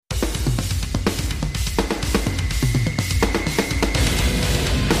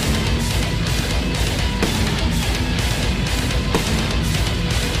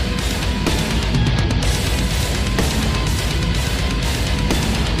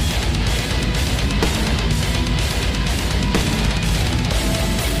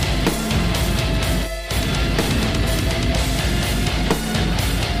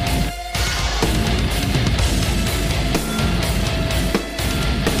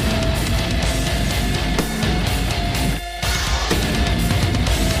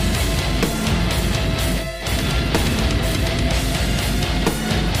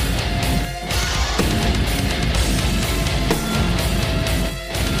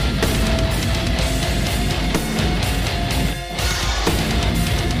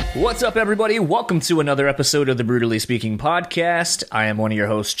What's up, everybody? Welcome to another episode of the Brutally Speaking podcast. I am one of your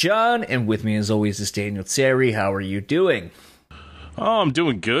hosts, John, and with me, as always, is Daniel Tseri. How are you doing? Oh, I'm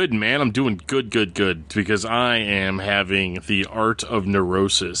doing good, man. I'm doing good, because I am having the art of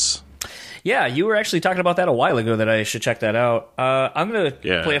neurosis. Yeah, you were actually talking about that a while ago that I should check that out. I'm going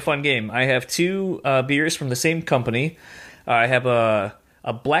to play a fun game. I have two beers from the same company. I have a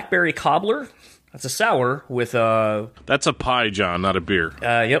blackberry cobbler. That's a sour with That's a pie, John, not a beer.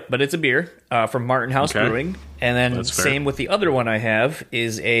 Yep, but it's a beer from Martin House Brewing. And then That's fair. Same with the other one I have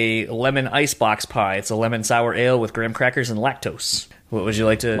is a lemon icebox pie. It's a lemon sour ale with graham crackers and lactose. What would you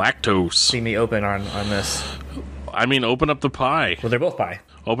like to Lactose. see me open on this? I mean, open up the pie. Well, they're both pie.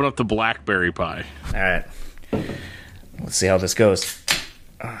 Open up the blackberry pie. All right. Let's see how this goes.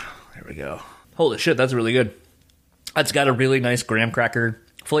 There we go. Holy shit, that's really good. That's got a really nice graham cracker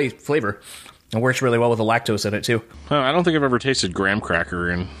flavor. It works really well with the lactose in it, too. I don't think I've ever tasted graham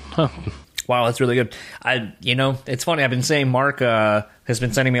cracker in... Wow, that's really good. It's funny. I've been saying Mark has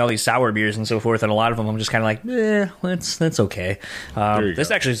been sending me all these sour beers and so forth, and a lot of them I'm just kind of like, that's okay.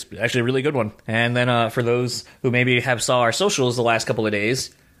 This actually is actually a really good one. And then for those who maybe have saw our socials the last couple of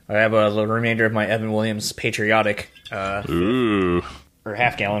days, I have the remainder of my Evan Williams Patriotic, Ooh. or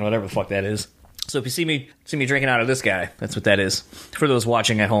half gallon, whatever the fuck that is. So if you see me drinking out of this guy, that's what that is. For those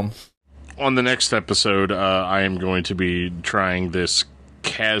watching at home. On the next episode, I am going to be trying this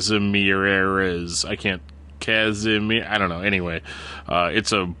Casimire's. I don't know. Anyway,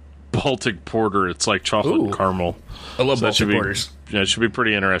 it's a Baltic porter. It's like chocolate and caramel. I love So that Baltic porters. It should be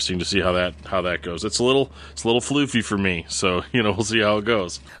pretty interesting to see how that goes. It's a little floofy for me, so we'll see how it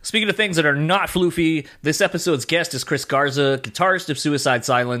goes. Speaking of things that are not floofy, this episode's guest is Chris Garza, guitarist of Suicide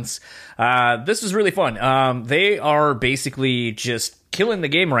Silence. This is really fun. They are basically just killing the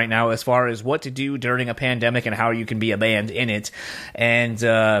game right now as far as what to do during a pandemic and how you can be a band in it. And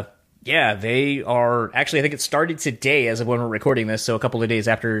they are actually, I think it started today as of when we're recording this, so a couple of days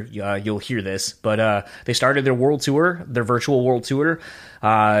after you'll hear this. But they started their world tour, their virtual world tour.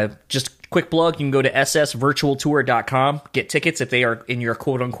 Just quick plug, you can go to ssvirtualtour.com, get tickets if they are in your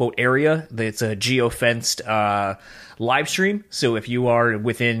quote-unquote area. It's a geo-fenced live stream, so if you are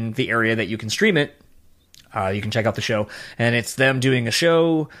within the area that you can stream it, you can check out the show. And it's them doing a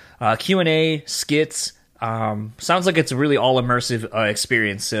show, Q&A, skits. Sounds like it's a really all-immersive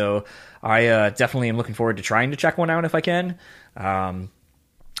experience, so I definitely am looking forward to trying to check one out if I can.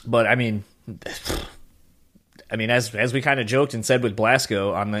 But I mean, as we kind of joked and said with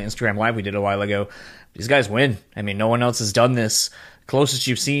Blasco on the Instagram Live we did a while ago, these guys win. I mean, no one else has done this. Closest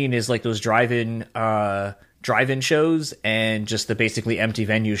you've seen is like those drive-in shows and just the basically empty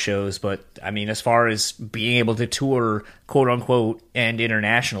venue shows. But I mean, as far as being able to tour, quote unquote, and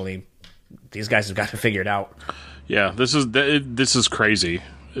internationally, these guys have got to figure it out. Yeah, this is crazy,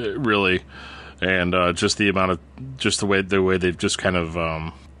 really, and just the way they've just kind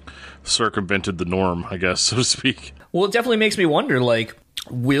of circumvented the norm, I guess, so to speak. Well, it definitely makes me wonder, like,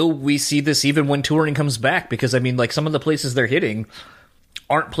 will we see this even when touring comes back? Because I mean, like, some of the places they're hitting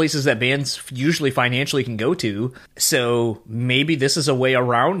aren't places that bands usually financially can go to. So maybe this is a way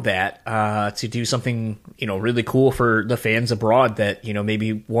around that, to do something, really cool for the fans abroad that,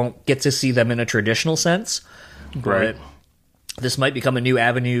 maybe won't get to see them in a traditional sense. Right. But this might become a new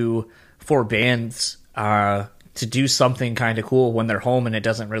avenue for bands, to do something kind of cool when they're home and it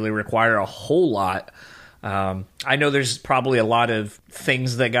doesn't really require a whole lot. I know there's probably a lot of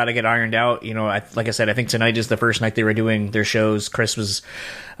things that got to get ironed out. Like I said, I think tonight is the first night they were doing their shows. Chris was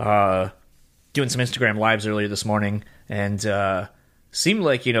doing some Instagram lives earlier this morning, and seemed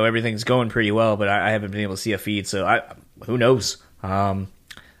like everything's going pretty well. But I haven't been able to see a feed, so who knows?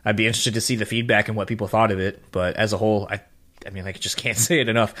 I'd be interested to see the feedback and what people thought of it. But as a whole, I just can't say it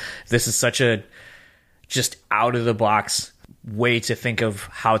enough. This is such a just out of the box way to think of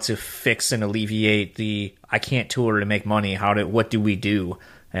how to fix and alleviate the I can't tour to make money. What do we do?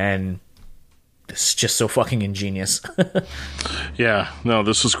 And it's just so fucking ingenious. Yeah, no,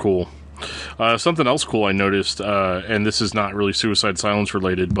 this was cool. Something else cool I noticed, and this is not really Suicide Silence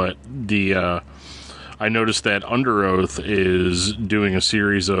related, but I noticed that Under Oath is doing a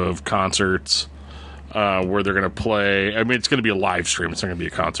series of concerts where they're going to play. I mean, it's going to be a live stream. It's not going to be a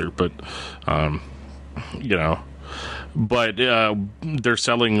concert, but But they're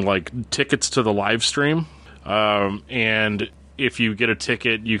selling like tickets to the live stream, and if you get a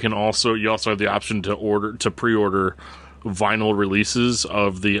ticket, you also have the option to pre-order vinyl releases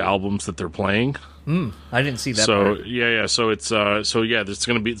of the albums that they're playing. I didn't see that. So part. yeah. So it's it's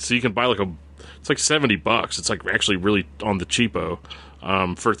going to be, so you can buy it's like $70. It's like actually really on the cheapo.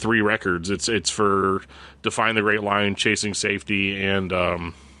 For 3 records. It's for Define the Great Line, Chasing Safety, and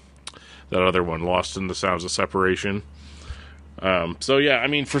that other one, Lost in the Sounds of Separation. So yeah, I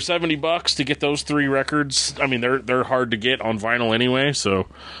mean, for $70 to get those 3 records, I mean, they're hard to get on vinyl anyway. So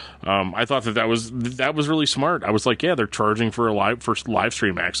I thought that was really smart. I was like, yeah, they're charging for live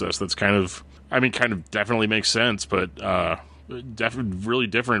stream access. That's kind of definitely makes sense, but definitely really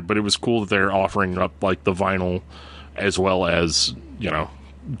different. But it was cool that they're offering up like the vinyl as well as, you know,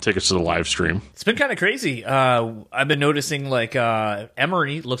 tickets to the live stream. It's been kind of crazy. I've been noticing like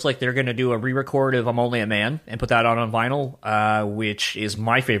Emery looks like they're going to do a re-record of I'm Only a Man and put that on vinyl, which is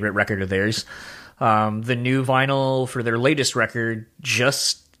my favorite record of theirs. The new vinyl for their latest record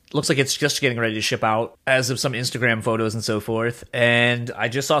just looks like it's just getting ready to ship out as of some Instagram photos and so forth. And I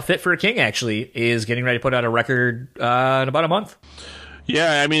just saw Fit for a King actually is getting ready to put out a record in about a month.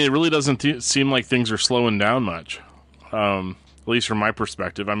 Yeah, I mean, it really doesn't seem like things are slowing down much. At least from my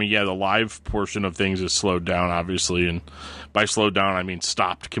perspective. I mean, yeah, the live portion of things is slowed down, obviously, and by slowed down, I mean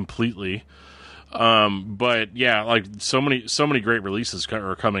stopped completely. But yeah, like so many great releases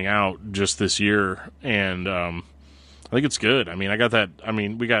are coming out just this year, and I think it's good. I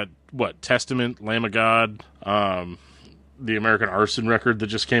mean, we got what, Testament, Lamb of God, the American Arson record that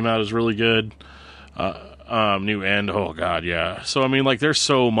just came out is really good. New End, oh god, yeah. So I mean, like, there's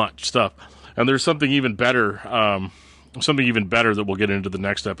so much stuff, and there's something even better that we'll get into the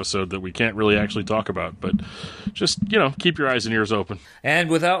next episode that we can't really actually talk about, but just, you know, keep your eyes and ears open. And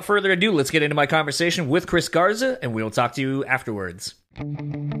without further ado, let's get into my conversation with Chris Garza, and we'll talk to you afterwards.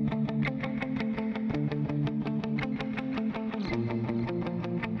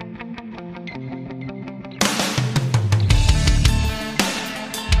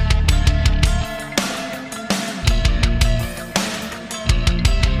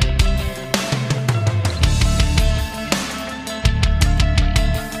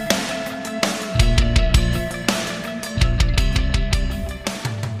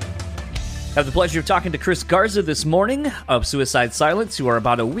 I have the pleasure of talking to Chris Garza this morning of Suicide Silence, who are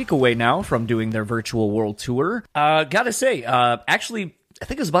about a week away now from doing their virtual world tour. Gotta say, actually, I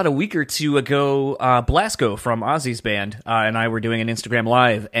think it was about a week or two ago, Blasco from Ozzy's band and I were doing an Instagram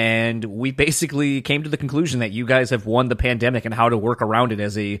Live, and we basically came to the conclusion that you guys have won the pandemic and how to work around it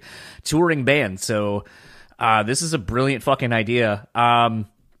as a touring band. So this is a brilliant fucking idea.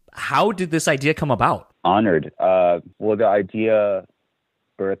 How did this idea come about? Honored. Well, the idea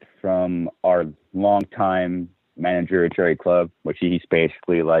birthed from our longtime manager, Jerry Club, which he's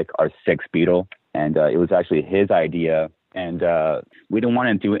basically like our sixth Beatle. And it was actually his idea. And we didn't want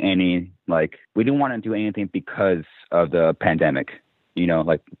to do anything because of the pandemic. You know,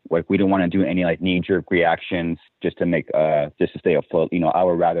 like we didn't want to do any like knee-jerk reactions just to stay afloat. You know, I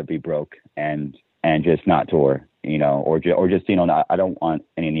would rather be broke and just not tour. You know, or just you know, I don't want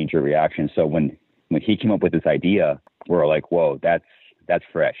any knee-jerk reactions. So when he came up with this idea, we're like, whoa, that's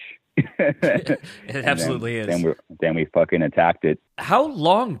fresh. It absolutely is. Then we fucking attacked it. How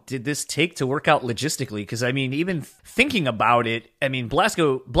long did this take to work out logistically? Because I mean, even thinking about it, I mean,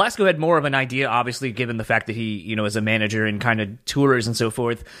 Blasco had more of an idea, obviously, given the fact that he, you know, is a manager and kind of tours and so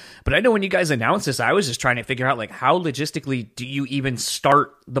forth. But I know when you guys announced this, I was just trying to figure out, like, how logistically do you even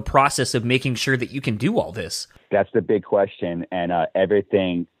start the process of making sure that you can do all this? That's the big question, and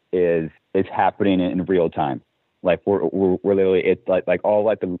everything is happening in real time. Like we're literally, it's like all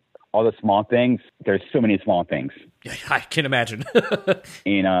the small things. There's so many small things. I can imagine.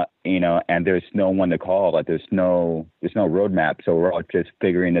 you know, and there's no one to call. Like there's no roadmap. So we're all just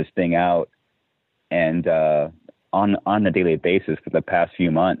figuring this thing out, and on a daily basis for the past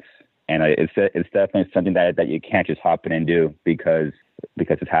few months. And it's definitely something that you can't just hop in and do because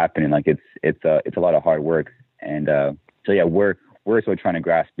it's happening. Like it's a lot of hard work. And so yeah, we're still trying to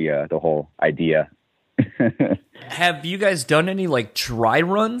grasp the whole idea. Have you guys done any like dry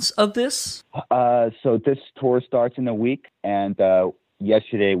runs of this? So this tour starts in a week, and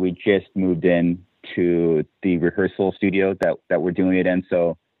yesterday we just moved in to the rehearsal studio that we're doing it in.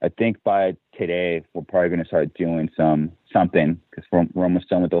 So I think by today we're probably going to start doing something because we're almost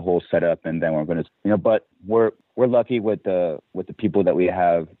done with the whole setup, and then we're going to, you know. But we're lucky with the people that we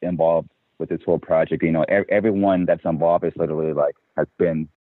have involved with this whole project. You know, everyone that's involved is literally like has been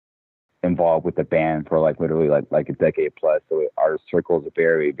involved with the band for like literally like a decade plus. So our circles are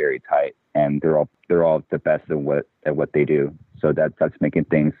very, very tight, and they're all the best at what they do. So that's making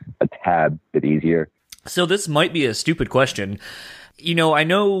things a tad bit easier. So this might be a stupid question. You know, I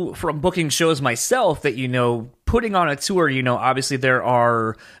know from booking shows myself that, you know, putting on a tour, you know, obviously there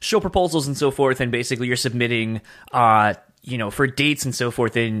are show proposals and so forth, and basically you're submitting for dates and so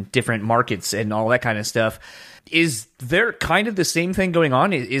forth in different markets and all that kind of stuff. Is there kind of the same thing going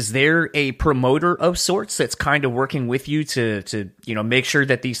on? Is there a promoter of sorts that's kind of working with you to make sure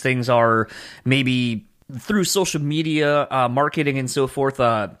that these things are maybe through social media, marketing and so forth,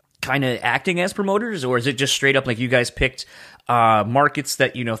 kind of acting as promoters? Or is it just straight up like you guys picked markets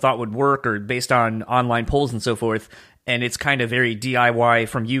that thought would work, or based on online polls and so forth, and it's kind of very DIY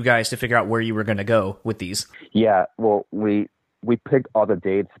from you guys to figure out where you were going to go with these? Yeah, well, we picked all the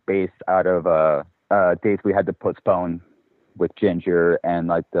dates based out of dates we had to postpone with Ginger, and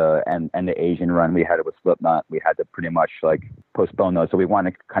like the Asian run we had it with Slipknot. We had to pretty much like postpone those. So we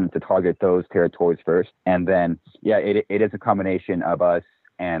wanted kind of to target those territories first. And then, yeah, it is a combination of us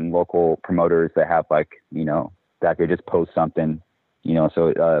and local promoters that have like, that could just post something,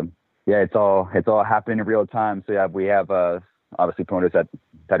 so, yeah, it's all happening in real time. So yeah, we have obviously promoters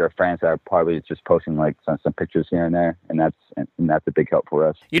that are friends that are probably just posting like some pictures here and there, and that's a big help for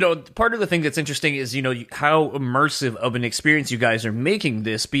us. Part of the thing that's interesting is how immersive of an experience you guys are making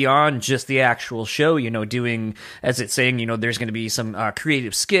this beyond just the actual show. Doing, as it's saying, there's going to be some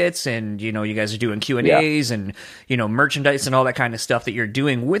creative skits, and you guys are doing Q&As, and merchandise and all that kind of stuff that you're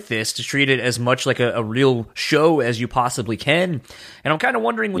doing with this to treat it as much like a real show as you possibly can. And I'm kind of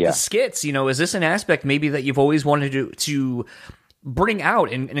wondering with the skits, is this an aspect maybe that you've always wanted to bring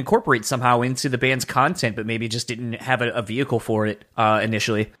out and incorporate somehow into the band's content, but maybe just didn't have a vehicle for it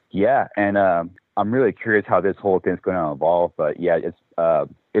initially? Yeah, and I'm really curious how this whole thing's going to evolve. But yeah,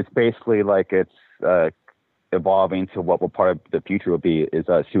 it's basically like it's evolving to what will part of the future will be is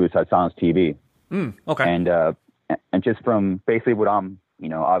Suicide Silence TV. Okay. And just from basically what I'm,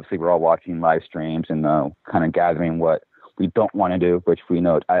 obviously we're all watching live streams and kind of gathering what we don't want to do, which we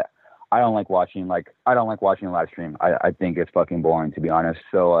know I don't like watching a live stream. I think it's fucking boring, to be honest.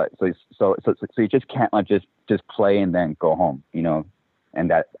 So you just can't like just play and then go home, and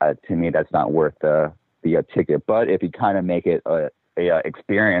that to me that's not worth the ticket. But if you kind of make it a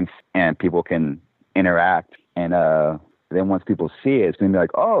experience and people can interact, and then once people see it, it's gonna be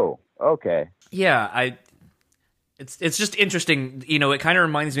like, oh, okay. Yeah, It's just interesting, it kind of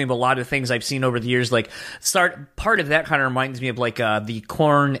reminds me of a lot of things I've seen over the years. Like, part of that kind of reminds me of like the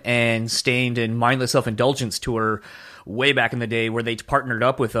Korn and Stained and Mindless Self-Indulgence tour way back in the day, where they partnered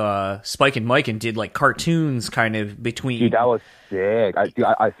up with Spike and Mike and did like cartoons kind of between. Dude, that was sick.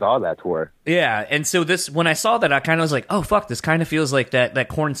 I saw that tour. Yeah, and so when I saw that, I kind of was like, oh fuck, this kind of feels like that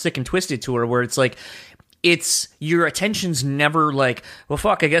Korn Sick and Twisted tour, where it's like, it's your attention's never like, well,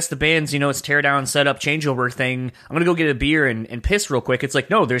 fuck, I guess the band's, it's tear down, set up, changeover thing. I'm going to go get a beer and piss real quick. It's like,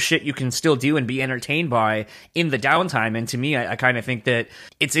 no, there's shit you can still do and be entertained by in the downtime. And to me, I kind of think that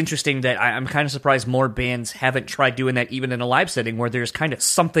it's interesting that I'm kind of surprised more bands haven't tried doing that even in a live setting, where there's kind of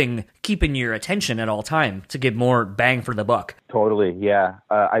something keeping your attention at all time to get more bang for the buck. Totally. Yeah.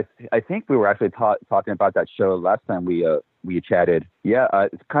 I think we were actually talking about that show last time we chatted. Yeah,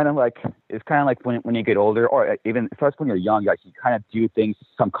 it's kind of like when you get older, or even first when you're young, like you kind of do things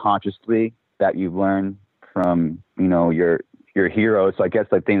subconsciously that you learn from your heroes. So I guess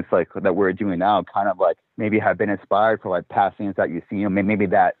like things like that we're doing now, kind of like maybe have been inspired for like past things that you see. Maybe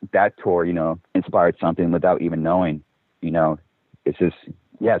that tour inspired something without even knowing. It's just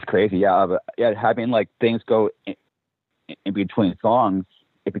it's crazy. Yeah, having like things go in between songs.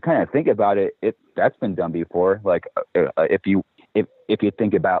 If you kind of think about it, that's been done before. Like if you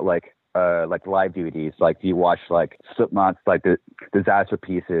think about like live DVDs, like you watch like Slipknot's like the Disaster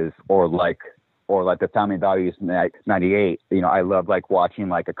Pieces or like the Family Values 98. I love like watching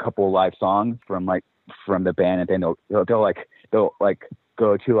like a couple live songs from the band, and then they'll go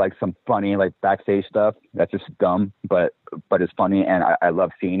to like some funny like backstage stuff that's just dumb, but it's funny, and I love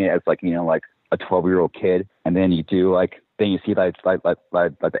seeing it as like like a 12-year-old kid. And then you do then you see like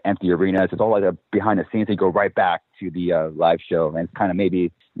the empty arenas. It's all like a behind the scenes. You go right back to the live show, and it's kind of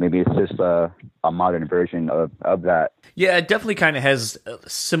maybe it's just a modern version of that. Yeah, it definitely kind of has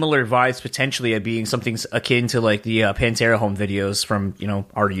similar vibes potentially of being something akin to like the Pantera home videos from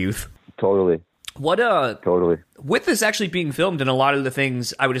our youth. Totally. Totally. With this actually being filmed, and a lot of the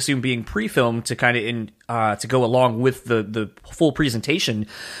things I would assume being pre-filmed to kind of to go along with the full presentation.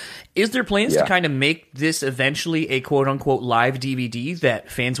 Is there plans to kind of make this eventually a quote-unquote live DVD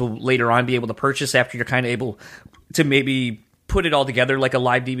that fans will later on be able to purchase after you're kind of able to maybe put it all together like a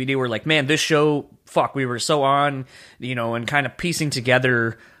live DVD where like, man, this show, fuck, we were so on, and kind of piecing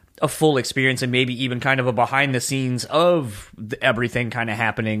together a full experience and maybe even kind of a behind the scenes of everything kind of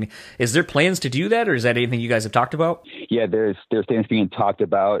happening. Is there plans to do that, or is that anything you guys have talked about? Yeah, there's things being talked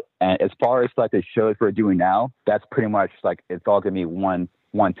about. And as far as like the shows we're doing now, that's pretty much like it's all going to be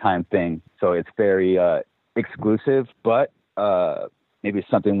one-time thing. So it's very exclusive, but maybe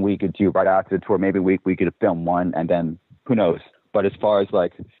something we could do right after the tour. Maybe we could film one, and then who knows. But as far as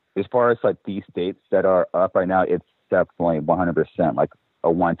like these dates that are up right now, it's definitely 100% like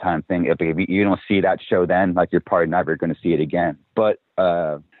a one-time thing. If you don't see that show, then like you're probably never going to see it again. But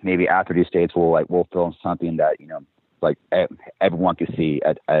maybe after these dates, we'll film something that like everyone can see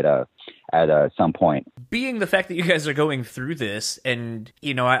at some point. Being the fact that you guys are going through this, and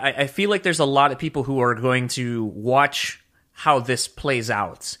I feel like there's a lot of people who are going to watch how this plays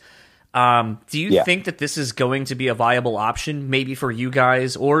out. Do you think that this is going to be a viable option, maybe for you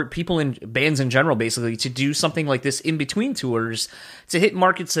guys or people in bands in general, basically, to do something like this in between tours to hit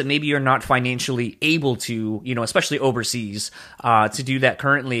markets that maybe you're not financially able to, especially overseas, to do that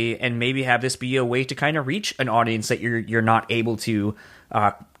currently, and maybe have this be a way to kind of reach an audience that you're not able to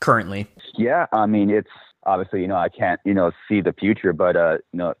currently? Yeah, I mean, it's obviously, I can't, see the future, but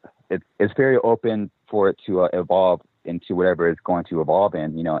it's very open for it to evolve into whatever it's going to evolve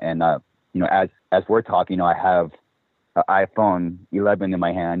in, and as we're talking, I have an iPhone 11 in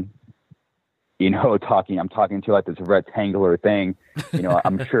my hand, I'm talking to like this rectangular thing,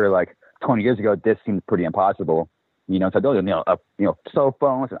 I'm sure like 20 years ago, this seemed pretty impossible, so cell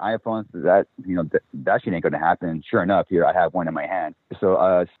phones and iPhones, that shit ain't going to happen. Sure enough, here I have one in my hand.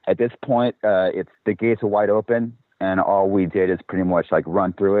 So at this point, it's the gates are wide open. And all we did is pretty much like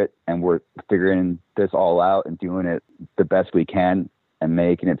run through it, and we're figuring this all out and doing it the best we can and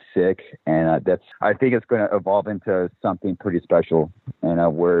making it sick. And I think it's going to evolve into something pretty special.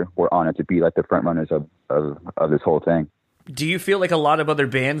 And we're honored to be like the front runners of this whole thing. Do you feel like a lot of other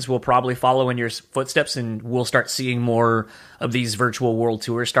bands will probably follow in your footsteps, and we'll start seeing more of these virtual world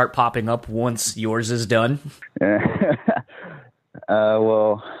tours start popping up once yours is done?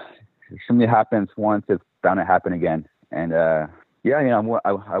 Well, if something happens once, it's bound to happen again. And I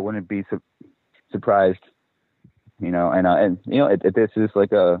wouldn't be surprised, if this is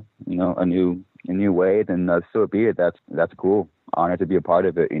like a new way, then so be it. That's cool. Honored to be a part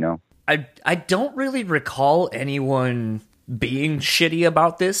of it. I don't really recall anyone being shitty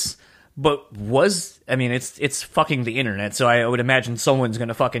about this, but it's fucking the internet, so I would imagine someone's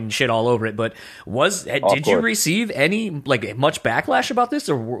gonna fucking shit all over it. But did you receive any like much backlash about this,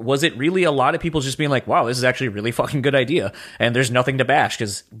 or was it really a lot of people just being like, wow, this is actually a really fucking good idea and there's nothing to bash?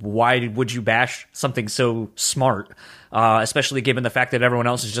 Because why would you bash something so smart, especially given the fact that everyone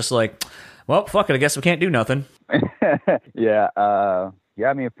else is just like, well, fuck it, I guess we can't do nothing. Yeah, I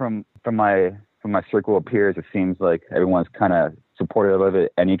mean, from my circle of peers, it seems like everyone's kind of supportive of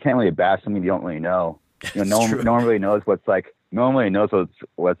it, and you can't really bash something you don't really know. No one really knows what's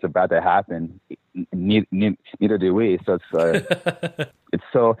about to happen. Neither do we. So it's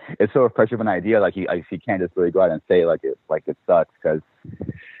it's so fresh of an idea. Like you can't just really go out and say like it sucks, because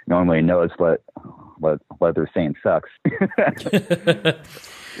no one really knows what they're saying sucks.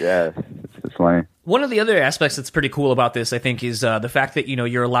 Yeah, it's funny. One of the other aspects that's pretty cool about this, I think, is the fact that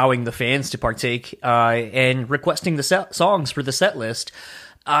you're allowing the fans to partake and requesting the songs for the set list.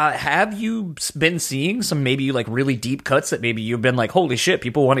 Have you been seeing some maybe like really deep cuts that maybe you've been like, holy shit,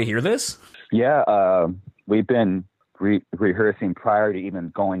 people want to hear this? Yeah, we've been rehearsing prior to even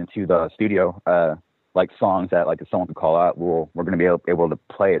going into the studio, like songs that like if someone could call out, we're going to be able to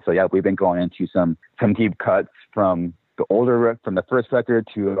play it. So yeah, we've been going into some deep cuts from the first record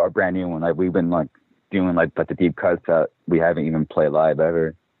to our brand new one. Like we've been like doing like the deep cuts that we haven't even played live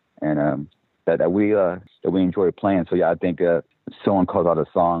ever, and that we enjoy playing. So yeah, I think if someone calls out a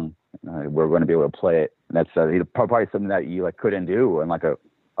song, we're going to be able to play it. And that's probably something that you like couldn't do in like a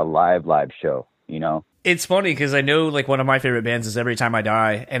live show. It's funny because I know like one of my favorite bands is Every Time I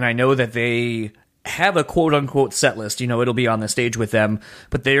Die, and I know that they have a quote-unquote set list, it'll be on the stage with them,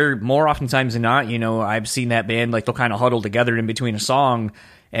 but they're more oftentimes than not, I've seen that band, like, they'll kind of huddle together in between a song,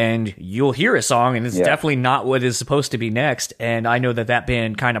 and you'll hear a song, and it's definitely not what is supposed to be next, and I know that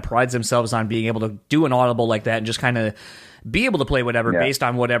band kind of prides themselves on being able to do an audible like that and just kind of be able to play whatever based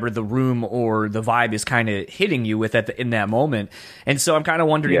on whatever the room or the vibe is kind of hitting you with in that moment. And so I'm kind of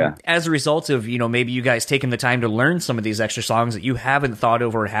wondering, as a result of, maybe you guys taking the time to learn some of these extra songs that you haven't thought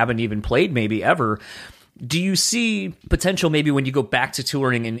over or haven't even played maybe ever, do you see potential maybe when you go back to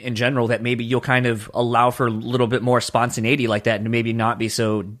touring in general that maybe you'll kind of allow for a little bit more spontaneity like that and maybe not be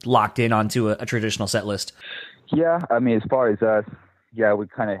so locked in onto a traditional set list? Yeah, I mean, as far as us, we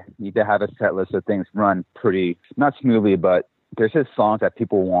kind of need to have a set list of things run pretty, not smoothly, but there's just songs that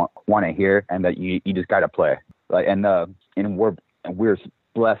people want to hear and that you just got to play. Like, and we're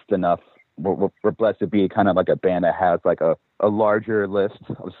blessed enough. We're blessed to be kind of like a band that has like a larger list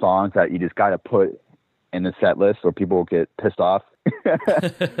of songs that you just got to put in the set list or people will get pissed off,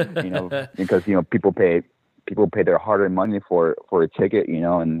 because, people pay people pay their hard-earned money for a ticket, you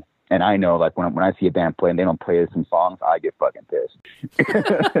know, and I know, like, when I see a band play and they don't play some songs, I get fucking pissed.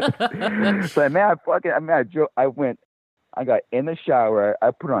 So, man, I got in the shower,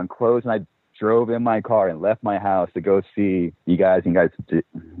 I put on clothes, and I drove in my car and left my house to go see you guys, and you guys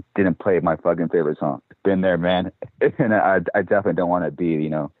didn't play my fucking favorite song. Been there, man. And I definitely don't want to be, you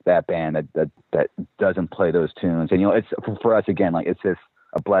know, that band that doesn't play those tunes. And, you know, it's for us, again, like, it's just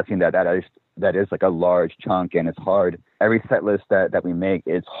a blessing that is like a large chunk, and it's hard. Every set list that we make,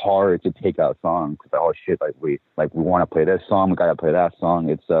 it's hard to take out songs. Oh shit, we want to play this song, we gotta play that song.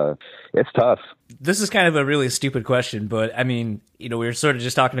 It's tough. This is kind of a really stupid question, but I mean, you know, we were sort of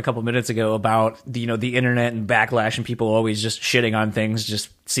just talking a couple minutes ago about the internet and backlash and people always just shitting on things just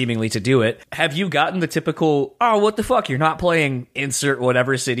seemingly to do it. Have you gotten the typical, oh, what the fuck, you're not playing insert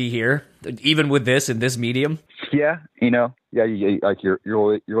whatever city here, even with this in this medium? Yeah, you know, like you're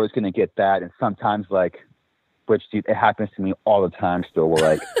always gonna get that, and sometimes, like, which, dude, it happens to me all the time still,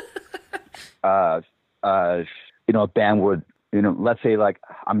 where, like, you know, a band would, you know, let's say, like,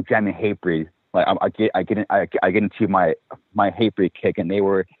 I'm jamming Hatebreed, like, I get into my Hatebreed kick, and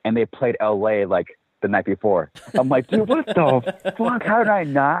they played LA like the night before. I'm like, dude, what the fuck? How did I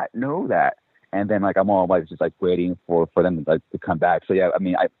not know that? And then, like, I'm always just, like, waiting for them to come back. So, yeah, I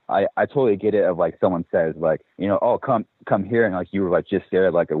mean, I totally get it. Of, like, someone says, like, you know, oh, come here, and, like, you were, like, just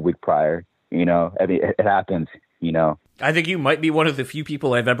there, like, a week prior. You know, I mean, it happens, you know. I think you might be one of the few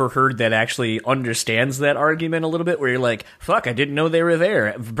people I've ever heard that actually understands that argument a little bit, where you're like, fuck, I didn't know they were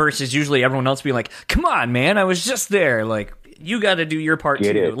there, versus usually everyone else being like, come on, man, I was just there. Like, you got to do your part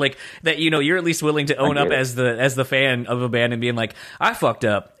Get too. it. Like, that, you know, you're at least willing to own up as the fan of a band and being like, I fucked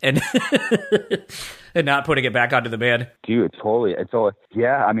up, and and not putting it back onto the band. Dude, totally. It's all,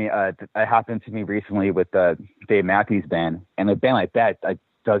 yeah. I mean, it happened to me recently with Dave Matthews Band, and a band like that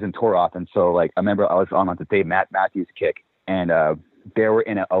doesn't tour often. So, like, I remember I was on, like, the Dave Matthews kick, and they were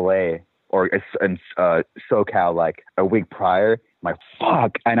in LA or in SoCal like a week prior. I'm like,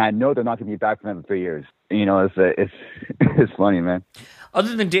 fuck, and I know they're not gonna be back for another 3 years. You know, it's funny, man.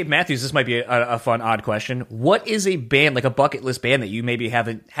 Other than Dave Matthews, this might be a fun, odd question. What is a band, like a bucket list band, that you maybe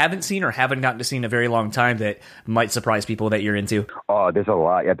haven't seen or haven't gotten to see in a very long time that might surprise people that you're into? Oh, there's a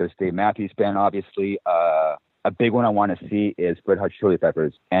lot. Yeah, there's Dave Matthews Band, obviously. A big one I want to see is Red Hot Chili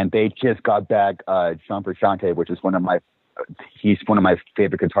Peppers, and they just got back John Frusciante, which is he's one of my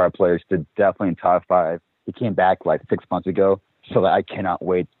favorite guitar players, to definitely in top 5. He came back like 6 months ago, so I cannot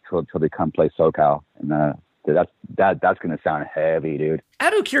wait till they come play SoCal, and that's gonna sound heavy, dude.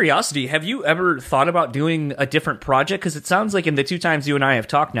 Out of curiosity, have you ever thought about doing a different project? Because it sounds like in the 2 times you and I have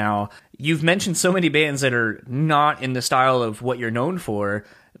talked now, you've mentioned so many bands that are not in the style of what you're known for.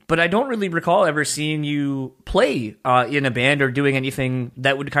 But I don't really recall ever seeing you play in a band or doing anything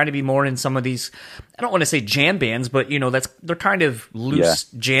that would kind of be more in some of these, I don't want to say jam bands, but, you know, they're kind of loose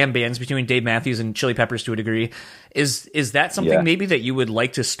jam bands between Dave Matthews and Chili Peppers to a degree. Is that something maybe that you would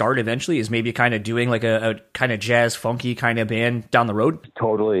like to start eventually, is maybe kind of doing like a kind of jazz funky kind of band down the road?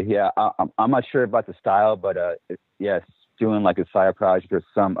 Totally, yeah. I'm not sure about the style, but yes. Doing like a side project or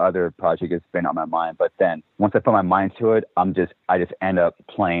some other project has been on my mind. But then once I put my mind to it, I just end up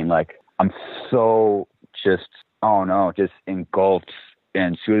playing, like, I'm so just engulfed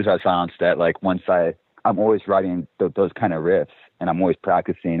in Suicide Silence that, like, I'm always writing those kind of riffs, and I'm always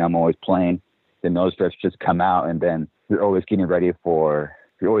practicing, I'm always playing, then those riffs just come out, and then you're always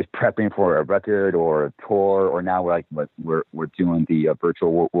prepping for a record or a tour, or now we're doing the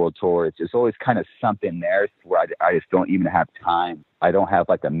virtual world tour. It's just always kind of something there where I just don't even have time. I don't have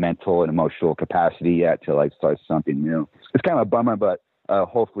like the mental and emotional capacity yet to like start something new. It's kind of a bummer, but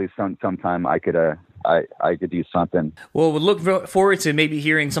hopefully sometime I could do something. Well, we'll look forward to maybe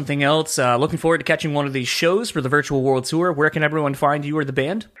hearing something else. Looking forward to catching one of these shows for the virtual world tour. Where can everyone find you or the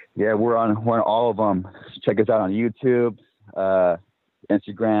band? Yeah, we're on all of them. Check us out on YouTube,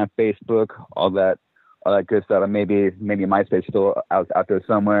 Instagram, Facebook, all that good stuff. And maybe MySpace still out there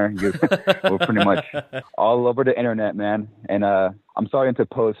somewhere. We're pretty much all over the internet, man. And I'm starting to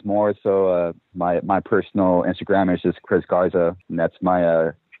post more. So my personal Instagram is just Chris Garza, and that's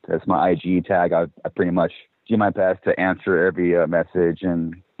my IG tag. I pretty much do my best to answer every message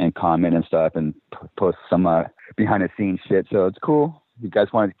and comment and stuff, and post some behind the scenes shit. So it's cool. If you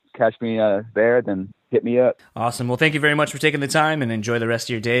guys want to catch me there, then hit me up. Awesome. Well, thank you very much for taking the time, and enjoy the rest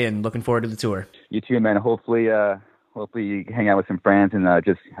of your day, and looking forward to the tour. You too, man. Hopefully you hang out with some friends and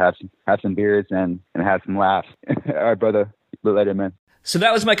just have some beers and have some laughs. All right, brother. Later, man. So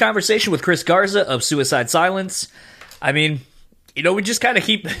that was my conversation with Chris Garza of Suicide Silence. I mean, you know, we just kind of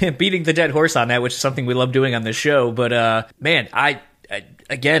keep beating the dead horse on that, which is something we love doing on this show. But man,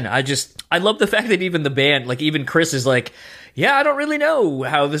 again, I love the fact that even the band, like even Chris is like, yeah, I don't really know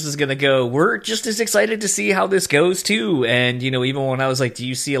how this is going to go. We're just as excited to see how this goes too. And, you know, even when I was like, do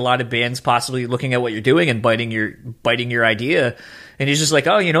you see a lot of bands possibly looking at what you're doing and biting your idea? And he's just like,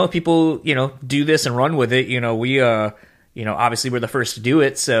 oh, you know, people, you know, do this and run with it. You know, you know, obviously we're the first to do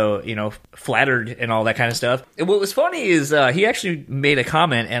it, so, you know, flattered and all that kind of stuff. And what was funny is he actually made a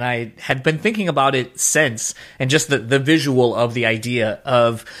comment, and I had been thinking about it since, and just the visual of the idea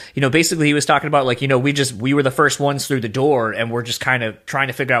of, you know, basically he was talking about, like, you know, we were the first ones through the door, and we're just kind of trying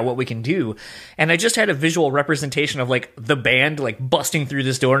to figure out what we can do. And I just had a visual representation of, like, the band, like, busting through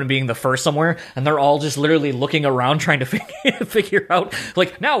this door and being the first somewhere, and they're all just literally looking around trying to figure out,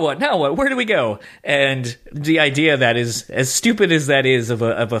 like, now what, where do we go? And the idea that is, as stupid as that is of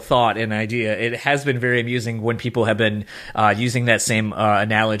a thought and idea, it has been very amusing when people have been using that same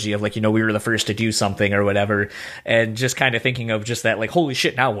analogy of, like, you know, we were the first to do something or whatever, and just kind of thinking of just that, like, holy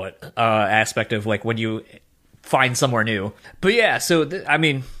shit, now what aspect of, like, when you find somewhere new. But yeah, so I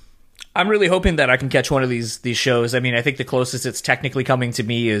mean, I'm really hoping that I can catch one of these shows. I mean, I think the closest it's technically coming to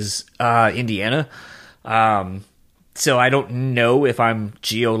me is Indiana. So I don't know if I'm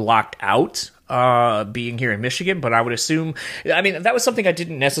geo-locked out being here in Michigan, but I would assume, I mean, that was something I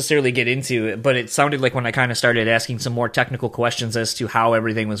didn't necessarily get into, but it sounded like when I kind of started asking some more technical questions as to how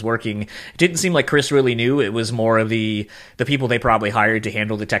everything was working, it didn't seem like Chris really knew. It was more of the people they probably hired to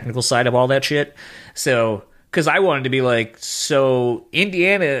handle the technical side of all that shit. So, because I wanted to be like, so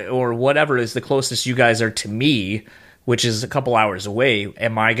Indiana or whatever is the closest you guys are to me, which is a couple hours away,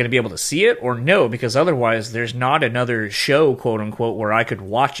 am I going to be able to see it or no? Because otherwise, there's not another show, quote unquote, where I could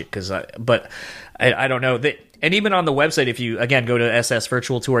watch it. But I don't know. And even on the website, if you, again, go to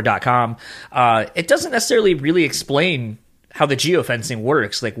ssvirtualtour.com, it doesn't necessarily really explain how the geofencing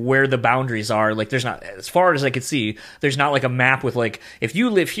works, like where the boundaries are. Like, there's not, as far as I could see, there's not like a map with, like, if you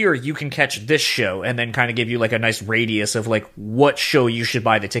live here, you can catch this show, and then kind of give you like a nice radius of like what show you should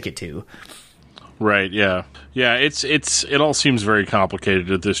buy the ticket to. Right, yeah. Yeah, it all seems very complicated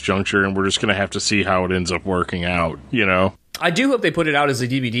at this juncture, and we're just going to have to see how it ends up working out, you know? I do hope they put it out as a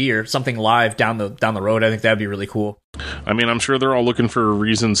DVD or something live down the road. I think that'd be really cool. I mean, I'm sure they're all looking for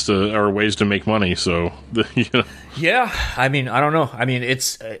reasons or ways to make money, so, you know. Yeah, I mean, I don't know. I mean,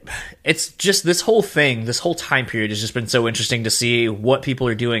 it's just this whole thing, this whole time period has just been so interesting to see what people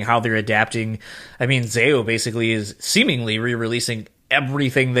are doing, how they're adapting. I mean, Zao basically is seemingly re-releasing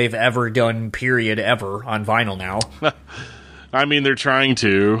everything they've ever done, period, ever, on vinyl now. I mean, they're trying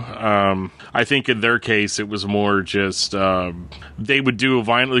to. I think in their case, it was more just they would do a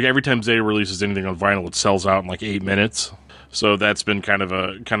vinyl. Like, every time Zao releases anything on vinyl, it sells out in like 8 minutes. So that's been kind of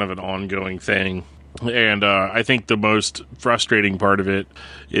an ongoing thing. And I think the most frustrating part of it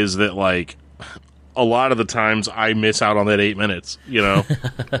is that, like, a lot of the times I miss out on that 8 minutes. You know,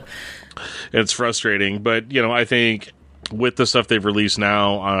 it's frustrating. But, you know, I think with the stuff they've released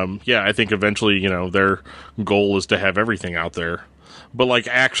now, I think eventually, you know, their goal is to have everything out there, but like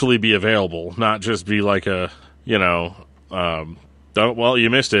actually be available, not just be like a, you know, well, you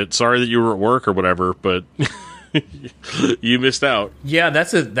missed it. Sorry that you were at work or whatever, but you missed out. Yeah,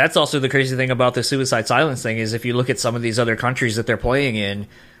 that's also the crazy thing about the Suicide Silence thing is if you look at some of these other countries that they're playing in,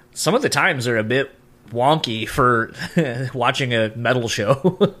 some of the times are a bit wonky for watching a metal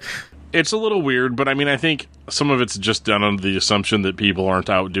show. It's a little weird, but I mean, I think some of it's just done under the assumption that people aren't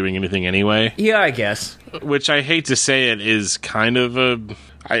out doing anything anyway. Yeah, I guess. Which, I hate to say it, is kind of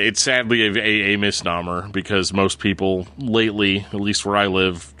it's sadly a misnomer, because most people lately, at least where I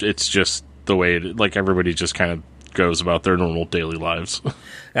live, it's just the way like everybody just kind of goes about their normal daily lives.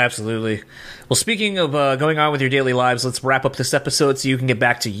 Absolutely. Well, speaking of going on with your daily lives, let's wrap up this episode so you can get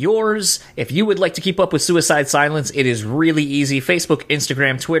back to yours. If you would like to keep up with Suicide Silence, it is really easy. Facebook,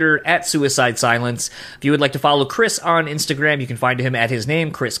 Instagram, Twitter, at Suicide Silence. If you would like to follow Chris on Instagram, you can find him at his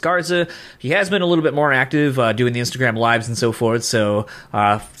name, Chris Garza. He has been a little bit more active doing the Instagram lives and so forth, so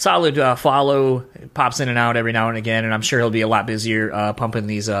solid follow. Pops in and out every now and again, and I'm sure he'll be a lot busier pumping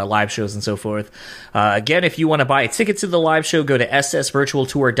these live shows and so forth. Again, if you want to buy a ticket to the live show, go to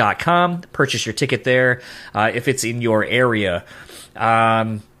ssvirtualtour.com. Purchase your ticket there if it's in your area.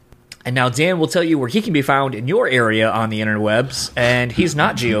 And now Dan will tell you where he can be found in your area on the interwebs, and he's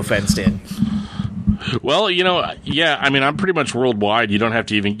not geo-fenced in. Well, you know, yeah, I mean, I'm pretty much worldwide. You don't have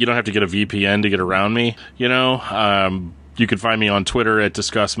to get a VPN to get around me, you know. You can find me on Twitter at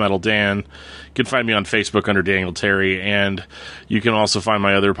DiscussMetalDan. You can find me on Facebook under Daniel Terry, and you can also find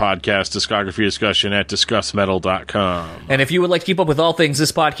my other podcast, Discography Discussion, at DiscussMetal.com. And if you would like to keep up with all things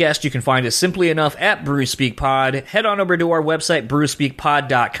this podcast, you can find us simply enough at BrewSpeakPod. Head on over to our website,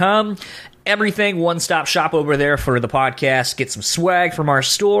 BrewSpeakPod.com. everything, one-stop shop over there for the podcast. Get some swag from our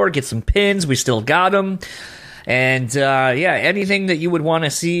store, get some pins. We still got them. And anything that you would want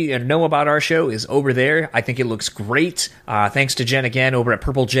to see and know about our show is over there. I think it looks great. Thanks to Jen again over at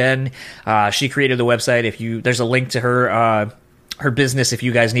Purple Jen. She created the website. There's a link to her business. If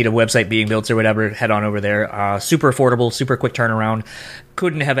you guys need a website being built or whatever, head on over there. Super affordable, super quick turnaround.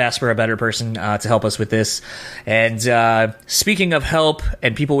 Couldn't have asked for a better person to help us with this. And speaking of help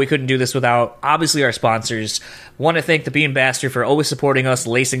and people we couldn't do this without, obviously our sponsors. Want to thank the Bean Bastard for always supporting us,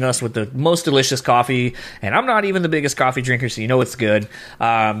 lacing us with the most delicious coffee. And I'm not even the biggest coffee drinker, so you know it's good.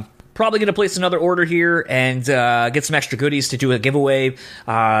 Probably going to place another order here and get some extra goodies to do a giveaway,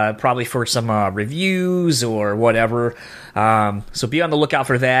 probably for some reviews or whatever. So be on the lookout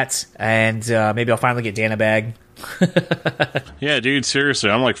for that, and maybe I'll finally get Dan a bag. Yeah, dude, seriously,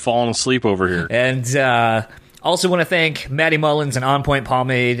 I'm like falling asleep over here. And also want to thank Maddie Mullins and On Point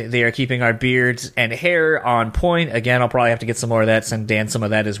Pomade. They are keeping our beards and hair on point. Again, I'll probably have to get some more of that, send Dan some of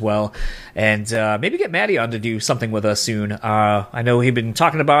that as well. And maybe get Maddie on to do something with us soon. I know he'd been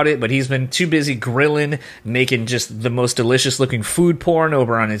talking about it, but he's been too busy grilling, making just the most delicious looking food porn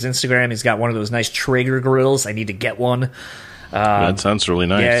over on his Instagram. He's got one of those nice Traeger grills. I need to get one. That sounds really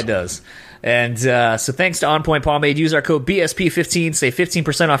nice. Yeah, it does. And so thanks to On Point Pomade. Use our code BSP15. Save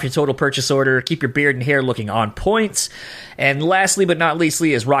 15% off your total purchase order. Keep your beard and hair looking on point. And lastly but not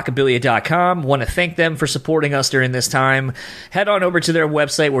leastly is Rockabilia.com. Want to thank them for supporting us during this time. Head on over to their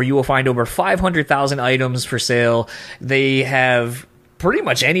website where you will find over 500,000 items for sale. They have pretty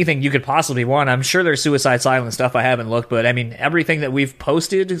much anything you could possibly want. I'm sure there's Suicide Silence stuff. I haven't looked, but I mean, everything that we've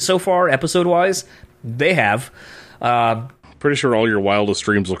posted so far, episode-wise, they have. Pretty sure all your wildest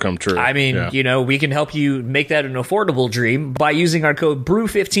dreams will come true. I mean, we can help you make that an affordable dream by using our code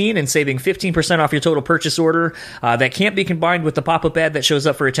BREW15 and saving 15% off your total purchase order. That can't be combined with the pop-up ad that shows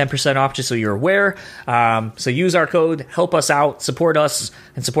up for a 10% off, just so you're aware. So use our code, help us out, support us,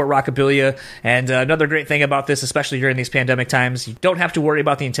 and support Rockabilia. And another great thing about this, especially during these pandemic times, you don't have to worry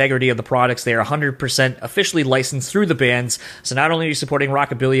about the integrity of the products. They are 100% officially licensed through the bands. So not only are you supporting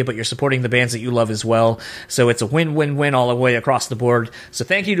Rockabilia, but you're supporting the bands that you love as well. So it's a win-win-win all the way across the board. So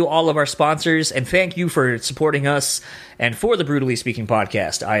thank you to all of our sponsors, and thank you for supporting us. And for the Brutally Speaking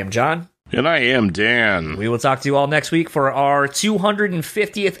podcast, I am John. And I am Dan. We will talk to you all next week for our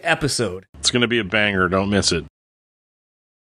 250th episode. It's going to be a banger. Don't miss it.